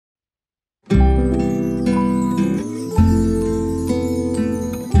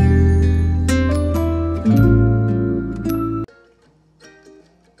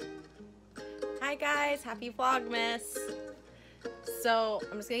Happy Vlogmas! So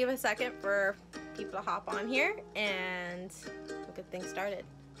I'm just gonna give it a second for people to hop on here and we'll get things started.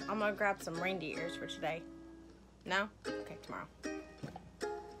 I'm gonna grab some reindeer ears for today. No? Okay, tomorrow.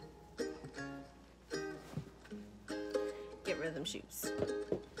 Get rid of them shoes.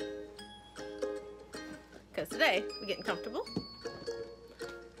 Because today we're getting comfortable.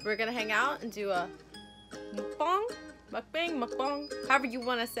 We're gonna hang out and do a muckbang, however you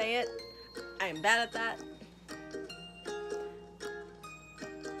want to say it. I am bad at that.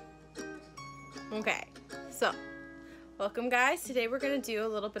 Okay, so welcome guys. Today we're gonna do a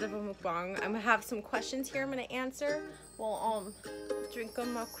little bit of a mukbang. I'm gonna have some questions here I'm gonna answer while drink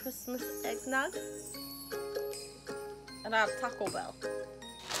my Christmas eggnog. And I have Taco Bell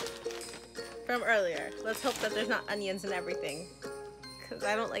from earlier. Let's hope that there's not onions and everything, because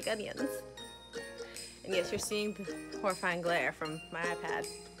I don't like onions. And yes, you're seeing the horrifying glare from my iPad.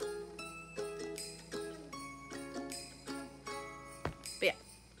 But yeah.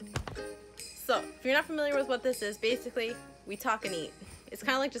 So, if you're not familiar with what this is, basically, we talk and eat. It's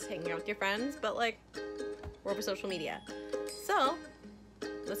kind of like just hanging out with your friends, but like, we're over social media. So,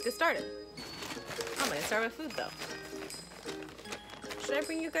 let's get started. I'm gonna start with food though. Should I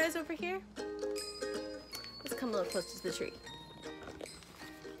bring you guys over here? Let's come a little closer to the tree.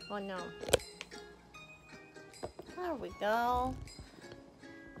 Oh no. There we go.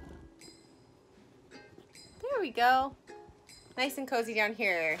 There we go. Nice and cozy down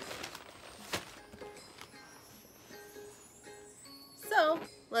here. So,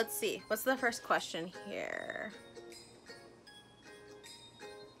 let's see. What's the first question here?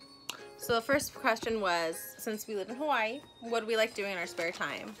 So the first question was, since we live in Hawaii, what do we like doing in our spare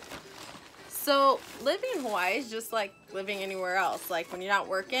time? So living in Hawaii is just like living anywhere else. Like when you're not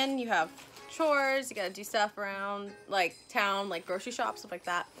working, you have chores, you gotta do stuff around like town, like grocery shops, stuff like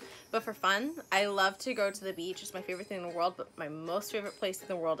that. But for fun, I love to go to the beach. It's my favorite thing in the world, but my most favorite place in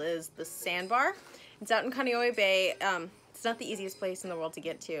the world is the sandbar. It's out in Kaneohe Bay. It's not the easiest place in the world to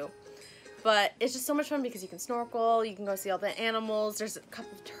get to, but it's just so much fun because you can snorkel, you can go see all the animals, there's a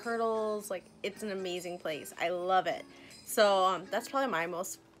couple of turtles, like it's an amazing place. I love it. So that's probably my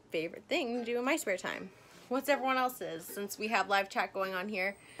most favorite thing to do in my spare time. What's everyone else's? Since we have live chat going on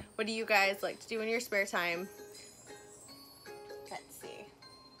here, what do you guys like to do in your spare time? Let's see.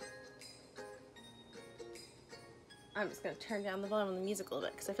 I'm just gonna turn down the volume on the music a little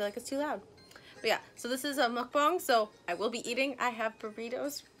bit because I feel like it's too loud. But yeah, so this is a mukbang, so I will be eating. I have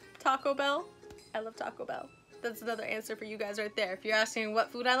burritos, Taco Bell. I love Taco Bell. That's another answer for you guys right there. If you're asking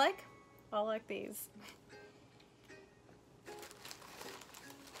what food I like these.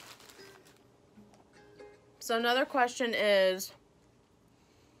 So another question is,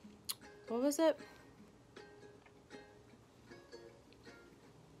 what was it?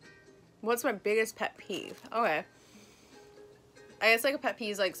 What's my biggest pet peeve? Okay. I guess like a pet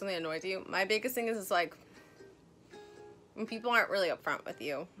peeve is like something that annoys you. My biggest thing is like when people aren't really upfront with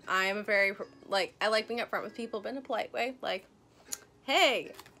you. I am a very, like, I like being upfront with people, but in a polite way. Like,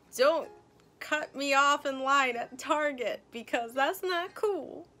 hey, don't cut me off in line at Target because that's not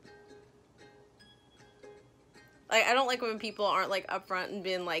cool. Like, I don't like when people aren't like upfront and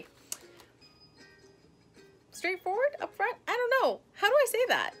being like straightforward, upfront. I don't know. How do I say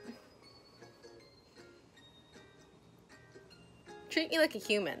that? Treat me like a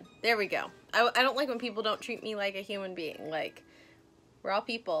human. There we go. I don't like when people don't treat me like a human being. Like, we're all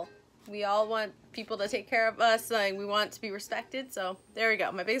people. We all want people to take care of us. Like, we want to be respected. So, there we go.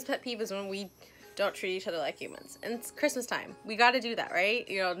 My biggest pet peeve is when we don't treat each other like humans. And it's Christmas time. We got to do that, right?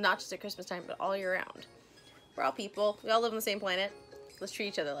 You know, not just at Christmas time, but all year round. We're all people. We all live on the same planet. Let's treat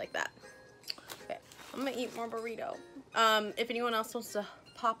each other like that. Okay. I'm going to eat more burrito. If anyone else wants to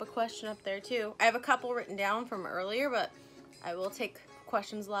pop a question up there, too. I have a couple written down from earlier, but I will take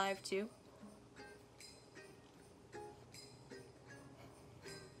questions live too.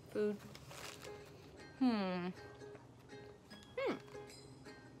 Food. I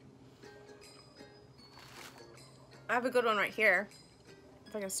have a good one right here.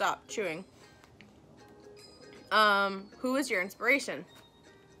 If I can stop chewing. Who is your inspiration?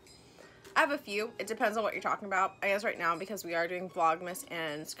 I have a few. It depends on what you're talking about. I guess right now, because we are doing Vlogmas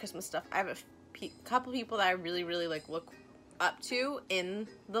and Christmas stuff, I have a couple people that I really, really like look up to in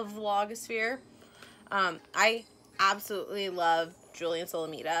the vlogosphere. I absolutely love Julie and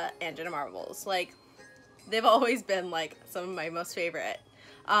Solomita and Jenna Marbles. Like, they've always been like some of my most favorite.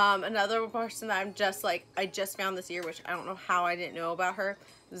 Another person that I'm just like, I just found this year, which I don't know how I didn't know about her,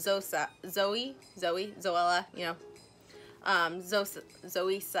 Zoella, you know,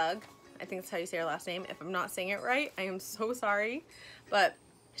 Zoe Sugg. I think that's how you say her last name. If I'm not saying it right, I am so sorry. But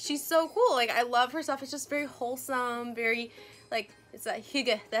she's so cool. Like, I love her stuff. It's just very wholesome, very, like, it's that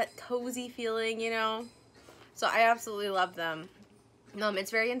hygge, that cozy feeling, you know? So I absolutely love them.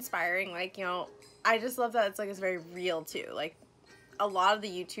 It's very inspiring. Like, you know, I just love that it's very real too. Like, a lot of the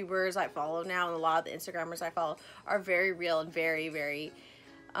YouTubers I follow now and a lot of the Instagrammers I follow are very real and very, very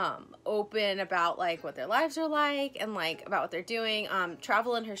open about like what their lives are like and like about what they're doing.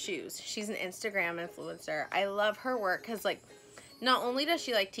 Travel in Her Shoes. She's an Instagram influencer. I love her work because like not only does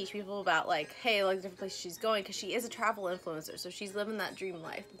she like teach people about like, hey, like different places she's going, because she is a travel influencer, so she's living that dream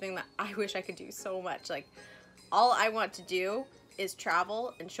life, the thing that I wish I could do so much. Like, all I want to do is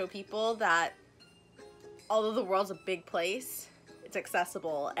travel and show people that although the world's a big place, it's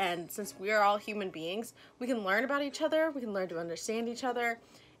accessible, and since we are all human beings, we can learn about each other, we can learn to understand each other.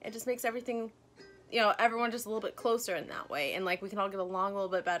 It just makes everything, you know, everyone just a little bit closer in that way, and like we can all get along a little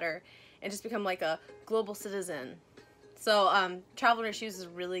bit better and just become like a global citizen. So Travel in Her Shoes is a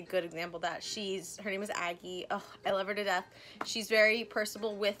really good example of that. Her name is Aggie. Oh, I love her to death. She's very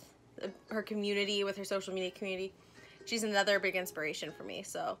personable with her community, with her social media community. She's another big inspiration for me.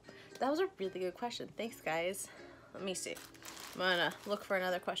 So that was a really good question. Thanks, guys. Let me see. I'm gonna look for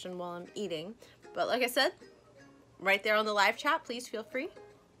another question while I'm eating. But like I said, right there on the live chat, please feel free.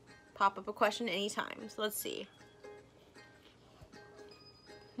 Pop up a question anytime. So let's see.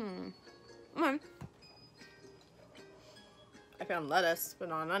 Okay. I found lettuce, but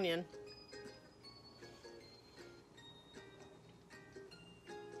not an onion.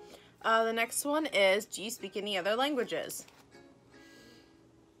 The next one is, do you speak any other languages?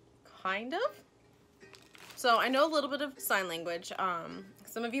 Kind of. So I know a little bit of sign language.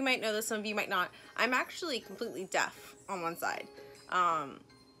 Some of you might know this, some of you might not. I'm actually completely deaf on one side.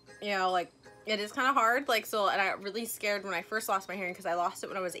 You know, like, it is kind of hard. Like, so, and I got really scared when I first lost my hearing because I lost it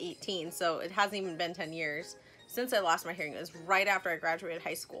when I was 18. So it hasn't even been 10 years since I lost my hearing. It was right after I graduated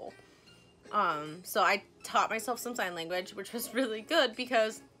high school. So I taught myself some sign language, which was really good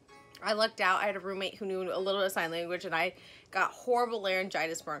because I lucked out. I had a roommate who knew a little bit of sign language, and I got horrible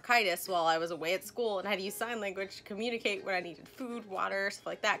laryngitis, bronchitis while I was away at school, and I had to use sign language to communicate when I needed food, water, stuff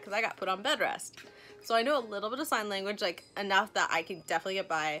like that, because I got put on bed rest. So I know a little bit of sign language, like enough that I can definitely get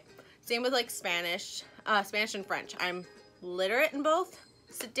by. Same with like Spanish and French. I'm literate in both.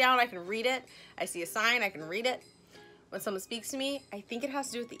 Sit down, I can read it. I see a sign, I can read it. When someone speaks to me, I think it has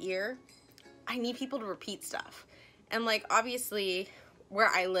to do with the ear. I need people to repeat stuff. And like, obviously, where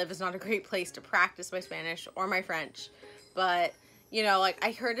I live is not a great place to practice my Spanish or my French. But, you know, like,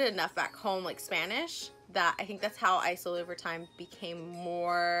 I heard it enough back home, like Spanish, that I think that's how I slowly over time became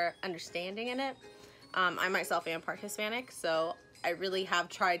more understanding in it. I myself am part Hispanic, so I really have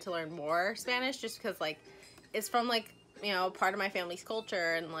tried to learn more Spanish just because, like, it's from, like, you know, part of my family's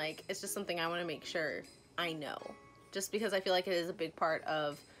culture, and, like, it's just something I want to make sure I know. Just because I feel like it is a big part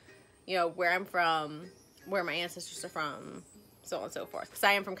of, you know, where I'm from, where my ancestors are from, so on and so forth. Because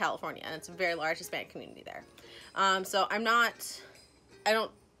I am from California, and it's a very large Hispanic community there. So I'm not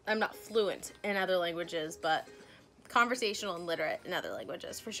fluent in other languages, but conversational and literate in other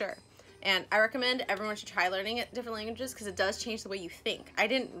languages, for sure. And I recommend everyone should try learning different languages because it does change the way you think. I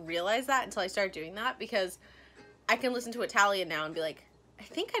didn't realize that until I started doing that, because I can listen to Italian now and be like, I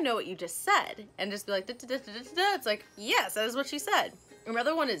think I know what you just said, and just be like, da, da, da, da, da, da. It's like, yes, that is what she said.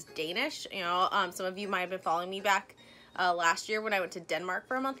 Another one is Danish. You know, some of you might have been following me back last year when I went to Denmark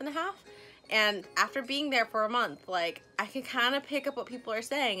for a month and a half. And after being there for a month, like, I could kind of pick up what people are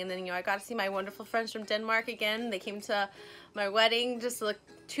saying. And then, you know, I got to see my wonderful friends from Denmark again. They came to my wedding just like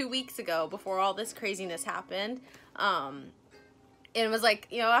 2 weeks ago before all this craziness happened. And it was like,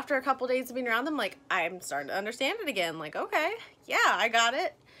 you know, after a couple days of being around them, like, I'm starting to understand it again. Like, okay, yeah, I got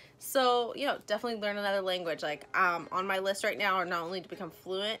it. So, you know, definitely learn another language. Like, on my list right now are not only to become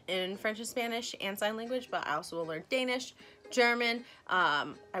fluent in French and Spanish and sign language, but I also will learn Danish, German.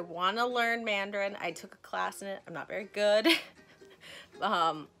 I want to learn Mandarin. I took a class in it. I'm not very good.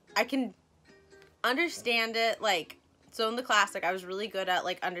 I can understand it, like, so in the class, like, I was really good at,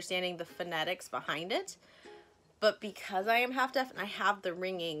 like, understanding the phonetics behind it. But because I am half deaf and I have the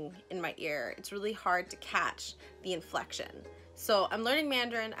ringing in my ear, it's really hard to catch the inflection. So I'm learning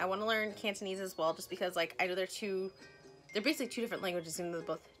Mandarin. I want to learn Cantonese as well, just because, like, I know they're basically two different languages, even though they're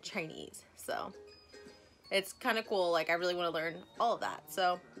both Chinese. So it's kind of cool. Like, I really want to learn all of that.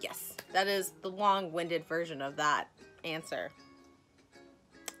 So yes, that is the long-winded version of that answer.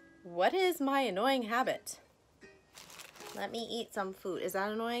 What is my annoying habit? Let me eat some food. Is that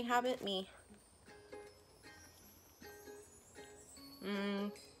an annoying habit? Me.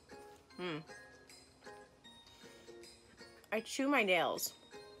 I chew my nails.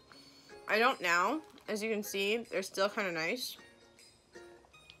 I don't now. As you can see, they're still kind of nice.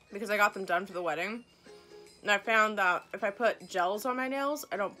 because I got them done for the wedding. And I found that if I put gels on my nails,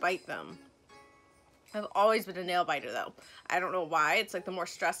 I don't bite them. I've always been a nail biter though. I don't know why. It's like the more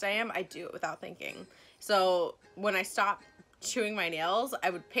stressed I am, I do it without thinking. So when I stopped chewing my nails, I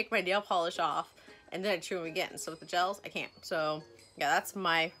would pick my nail polish off and then I'd chew them again. So with the gels, I can't. So yeah, that's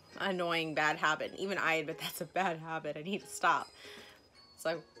my annoying bad habit. Even I admit that's a bad habit. I need to stop.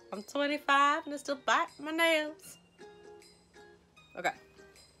 So I'm 25 and I still bite my nails. Okay.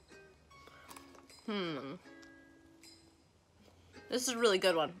 This is a really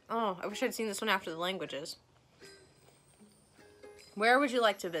good one. Oh, I wish I'd seen this one after the languages. Where would you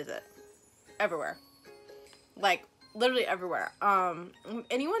like to visit? Everywhere. Like, literally everywhere.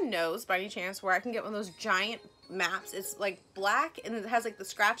 Anyone knows, by any chance, where I can get one of those giant maps? It's, like, black, and it has, like, the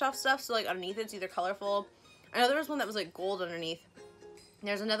scratch-off stuff, so, like, underneath it's either colorful. I know there was one that was, like, gold underneath.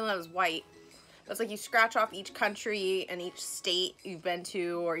 There's another one that was white. That's, like, you scratch off each country and each state you've been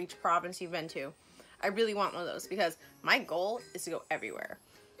to, or each province you've been to. I really want one of those because my goal is to go everywhere.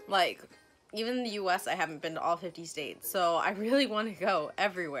 Like, even in the US, I haven't been to all 50 states, so I really want to go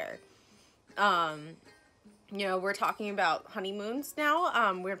everywhere. You know, we're talking about honeymoons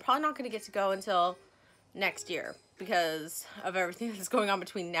now. We're probably not going to get to go until next year because of everything that's going on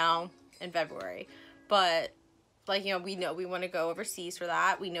between now and February. But, like, you know we want to go overseas for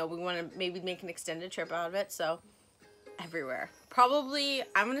that. We know we want to maybe make an extended trip out of it, so everywhere. Probably,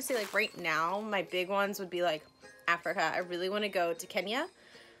 I'm going to say, like, right now, my big ones would be, like, Africa. I really want to go to Kenya.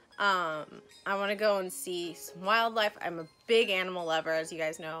 I want to go and see some wildlife. I'm a big animal lover, as you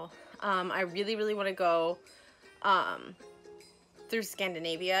guys know. I really, really want to go through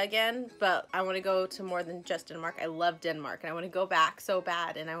Scandinavia again, but I want to go to more than just Denmark. I love Denmark, and I want to go back so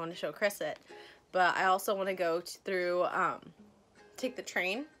bad, and I want to show Chris it. But I also want to go through, take the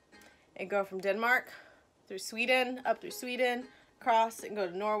train and go from Denmark through Sweden, up through Sweden, cross and go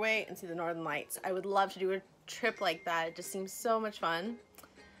to Norway and see the Northern Lights. I would love to do a trip like that. It just seems so much fun.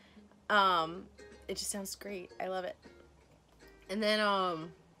 It just sounds great. I love it. And then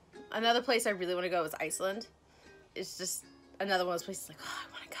another place I really want to go is Iceland. It's just another one of those places like, oh,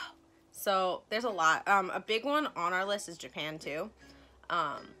 I want to go. So there's a lot. A big one on our list is Japan too.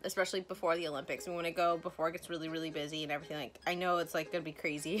 Especially before the Olympics. We want to go before it gets really, really busy and everything. Like, I know it's like gonna be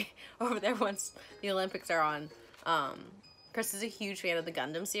crazy over there once the Olympics are on. Chris is a huge fan of the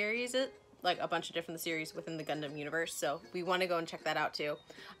Gundam series, like a bunch of different series within the Gundam universe, so we want to go and check that out too.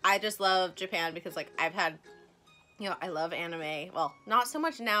 I just love Japan because, like, I've had, you know, I love anime. Well, not so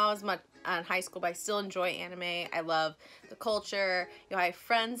much now as much in high school, but I still enjoy anime. I love the culture. You know, I have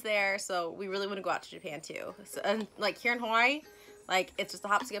friends there, so we really want to go out to Japan too. So, and like here in Hawaii, like, it's just a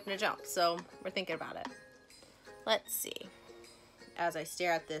hop, skip, and a jump. So we're thinking about it. Let's see. As I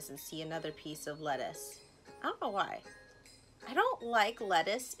stare at this and see another piece of lettuce. I don't know why. I don't like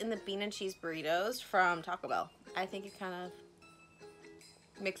lettuce in the bean and cheese burritos from Taco Bell. I think it kind of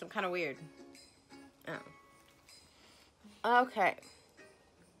makes them kind of weird. Oh. Okay.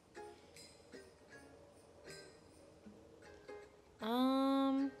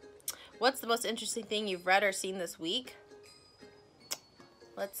 What's the most interesting thing you've read or seen this week?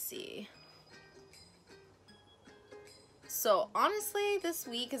 Let's see. So honestly, this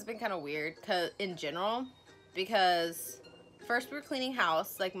week has been kind of weird in general, because first we were cleaning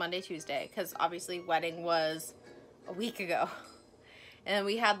house like Monday, Tuesday, because obviously wedding was a week ago. And then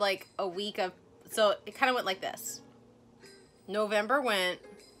we had like a week of, so it kind of went like this. November went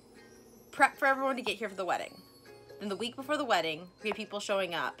prep for everyone to get here for the wedding. Then the week before the wedding, we had people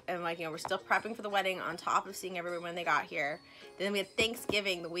showing up, and like, you know, we're still prepping for the wedding on top of seeing everyone when they got here. Then we had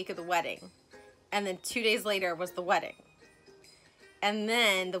Thanksgiving the week of the wedding, and then 2 days later was the wedding. And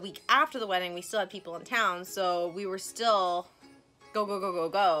then the week after the wedding, we still had people in town, so we were still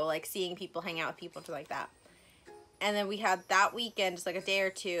go, like seeing people, hang out with people, and like that. And then we had that weekend, just like a day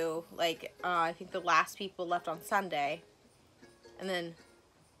or two, like I think the last people left on Sunday. And then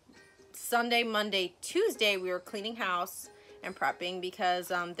Sunday, Monday, Tuesday, we were cleaning house and prepping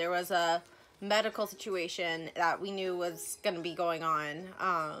because there was a medical situation that we knew was going to be going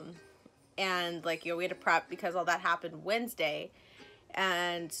on. And like, you know, we had to prep because all that happened Wednesday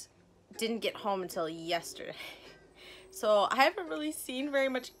and didn't get home until yesterday. So I haven't really seen very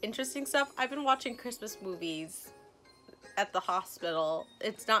much interesting stuff. I've been watching Christmas movies at the hospital.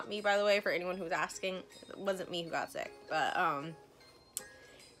 It's not me, by the way, for anyone who's asking. It wasn't me who got sick, but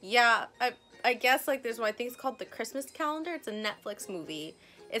yeah, I guess like there's one, I think it's called The Christmas Calendar. It's a Netflix movie.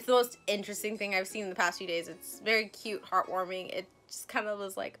 It's the most interesting thing I've seen in the past few days. It's very cute, heartwarming. It just kind of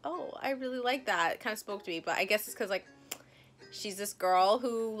was like, oh, I really like that. It kind of spoke to me, but I guess it's because like she's this girl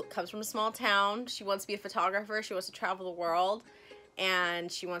who comes from a small town. She wants to be a photographer. She wants to travel the world.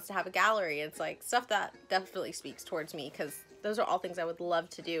 and she wants to have a gallery. It's like stuff that definitely speaks towards me, because those are all things I would love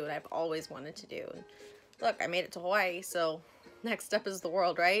to do and I've always wanted to do. And look, I made it to Hawaii, so next step is the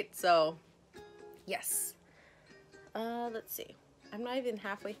world, right? So yes. Let's see. I'm not even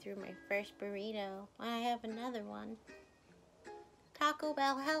halfway through my first burrito. I have another one. Taco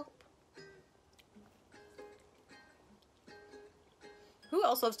Bell, help. Who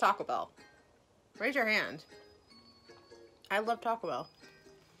else loves Taco Bell? Raise your hand. I love Taco Bell.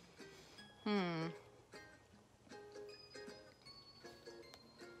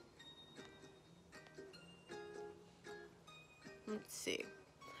 Let's see.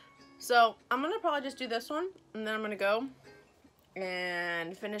 So I'm gonna probably just do this one, and then I'm gonna go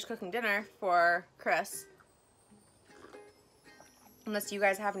and finish cooking dinner for Chris. Unless you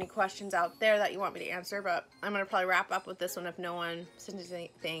guys have any questions out there that you want me to answer, but I'm gonna probably wrap up with this one if no one sends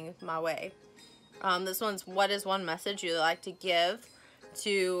anything my way. This one's, what is one message you'd like to give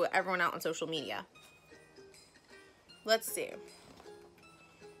to everyone out on social media? Let's see.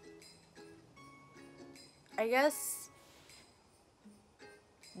 I guess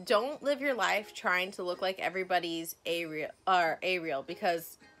don't live your life trying to look like everybody's A-reel,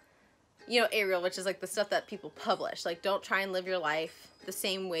 because, you know, A-reel, which is like the stuff that people publish. Like, don't try and live your life the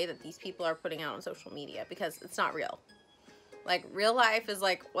same way that these people are putting out on social media, because it's not real. Like, real life is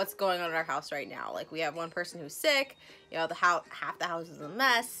like what's going on in our house right now. Like, we have one person who's sick, you know, half the house is a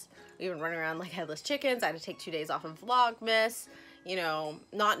mess. We've been running around like headless chickens. I had to take 2 days off of Vlogmas, you know,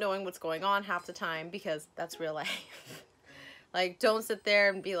 not knowing what's going on half the time, because that's real life. Like, don't sit there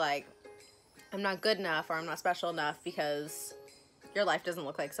and be like, I'm not good enough or I'm not special enough because your life doesn't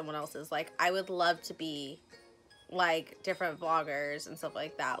look like someone else's. Like, I would love to be like different vloggers and stuff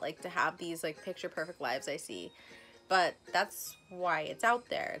like that, like to have these like picture perfect lives I see. But that's why it's out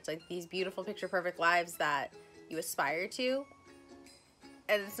there. It's like these beautiful picture perfect lives that you aspire to,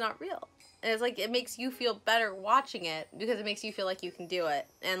 and it's not real. And it's like, it makes you feel better watching it because it makes you feel like you can do it.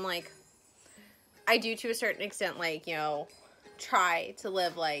 And like, I do to a certain extent, like, you know, try to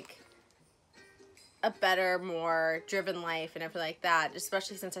live like a better, more driven life and everything like that,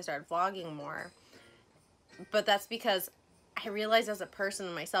 especially since I started vlogging more. But that's because I realized as a person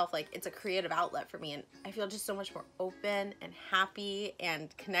in myself, like, it's a creative outlet for me, and I feel just so much more open and happy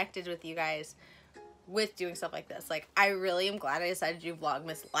and connected with you guys with doing stuff like this. Like, I really am glad I decided to do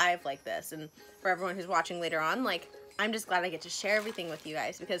Vlogmas live like this, and for everyone who's watching later on, like, I'm just glad I get to share everything with you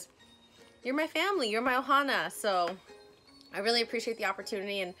guys, because you're my family, you're my ohana. So I really appreciate the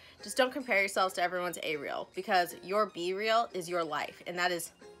opportunity, and just don't compare yourselves to everyone's A-reel, because your B-reel is your life, and that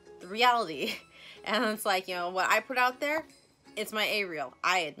is the reality. And it's like, you know, what I put out there, it's my A-reel.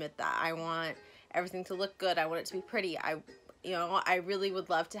 I admit that. I want everything to look good. I want it to be pretty. You know, I really would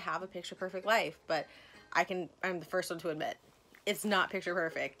love to have a picture perfect life, but I'm the first one to admit it's not picture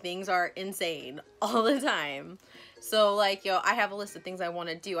perfect. Things are insane all the time. So like, you know, I have a list of things I want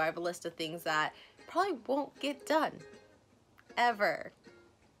to do. I have a list of things that probably won't get done ever.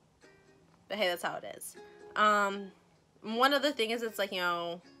 But hey, that's how it is. One other thing is, it's like, you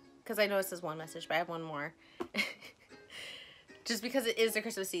know, because I know it says one message, but I have one more. Just because it is the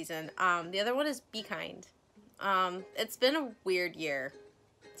Christmas season. The other one is be kind. It's been a weird year.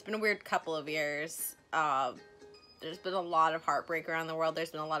 It's been a weird couple of years. There's been a lot of heartbreak around the world. There's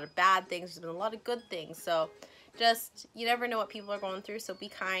been a lot of bad things. There's been a lot of good things. So just, you never know what people are going through. So be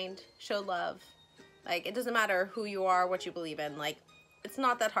kind. Show love. Like, it doesn't matter who you are, what you believe in. Like, it's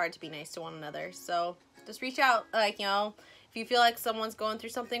not that hard to be nice to one another. So just reach out. Like, you know, if you feel like someone's going through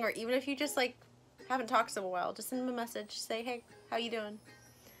something, or even if you just, like, haven't talked to them in a while, just send them a message. Say, hey, how you doing?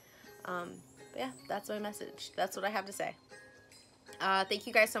 But yeah, that's my message. That's what I have to say. Thank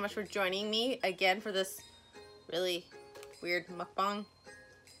you guys so much for joining me again for this really weird mukbang.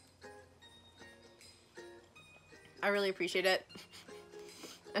 I really appreciate it.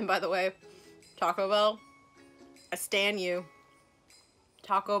 And by the way, Taco Bell, I stan you.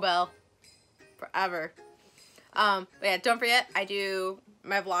 Taco Bell forever. But yeah, don't forget, I do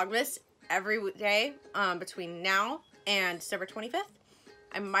my Vlogmas every day between now and December 25th.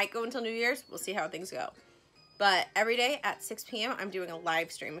 I might go until New Year's. We'll see how things go. But every day at 6 p.m. I'm doing a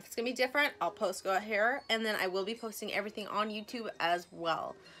live stream. If it's going to be different, I'll go here. And then I will be posting everything on YouTube as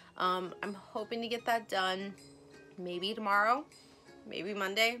well. I'm hoping to get that done maybe tomorrow, maybe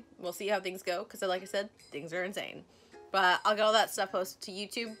Monday. We'll see how things go, because like I said, things are insane. But I'll get all that stuff posted to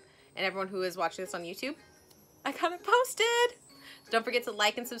YouTube. And everyone who is watching this on YouTube, I got it posted. So don't forget to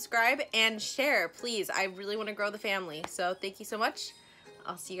like and subscribe and share, please. I really want to grow the family. So thank you so much.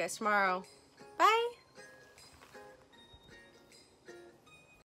 I'll see you guys tomorrow.